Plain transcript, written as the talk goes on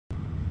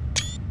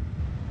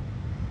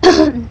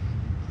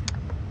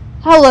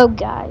Hello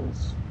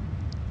guys,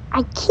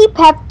 I keep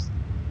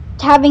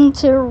having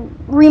to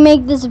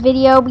remake this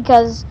video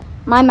because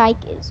my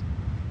mic is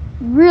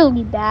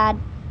really bad.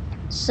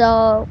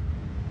 So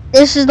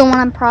this is the one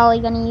I'm probably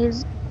gonna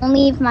use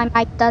only if my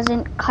mic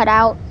doesn't cut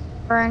out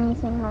or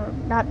anything or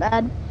that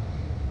bad.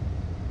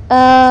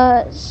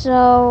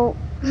 So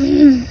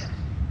I'm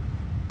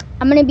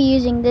gonna be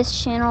using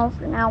this channel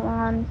from now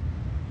on,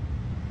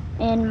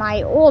 and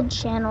my old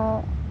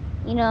channel,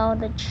 you know,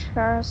 the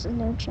Charles'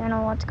 new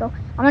channel. Let's go.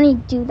 I'm gonna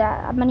do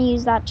that. I'm gonna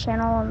use that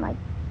channel and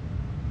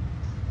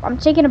I'm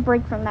taking a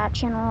break from that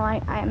channel.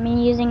 I'm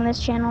using this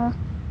channel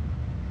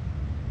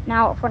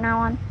now from now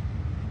on.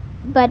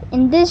 But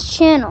in this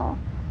channel,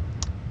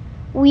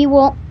 we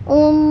will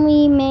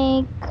only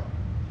make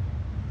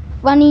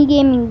funny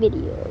gaming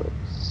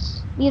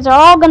videos. These are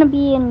all gonna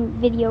be in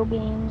video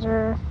games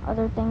or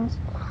other things.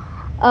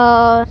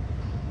 Prop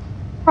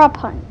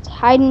hunt,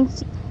 hide and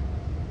seek,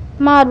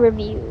 mod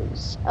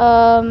reviews,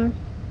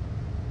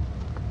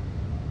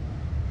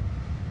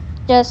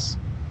 just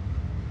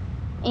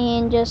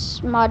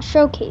mod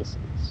showcases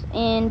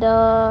and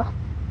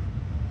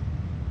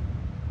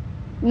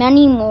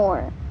many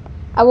more.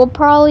 I will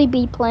probably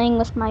be playing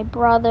with my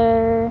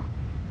brother,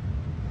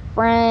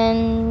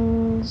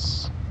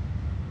 friends,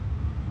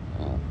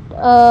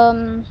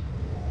 and,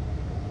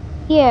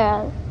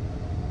 yeah,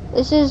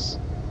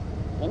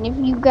 and if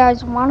you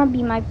guys want to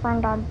be my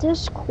friend on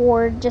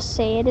Discord, just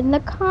say it in the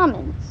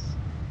comments.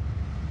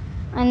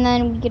 And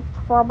then we could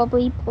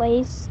probably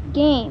play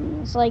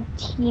games like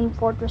Team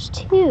Fortress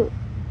 2,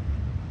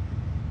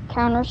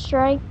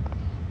 Counter-Strike.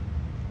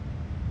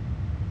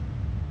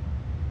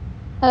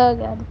 Oh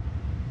god.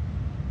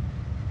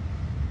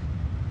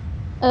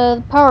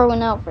 The power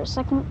went out for a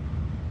second.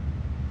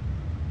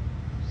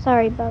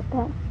 Sorry about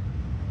that.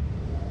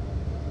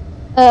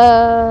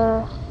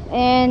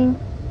 And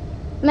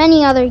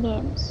many other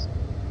games.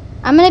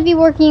 I'm gonna be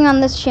working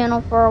on this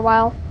channel for a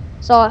while,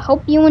 so I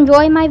hope you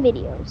enjoy my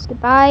videos.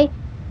 Goodbye.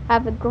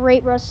 Have a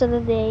great rest of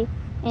the day,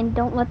 and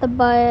don't let the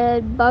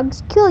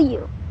bugs kill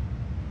you.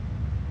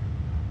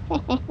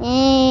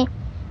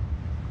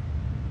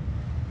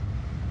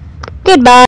 Goodbye.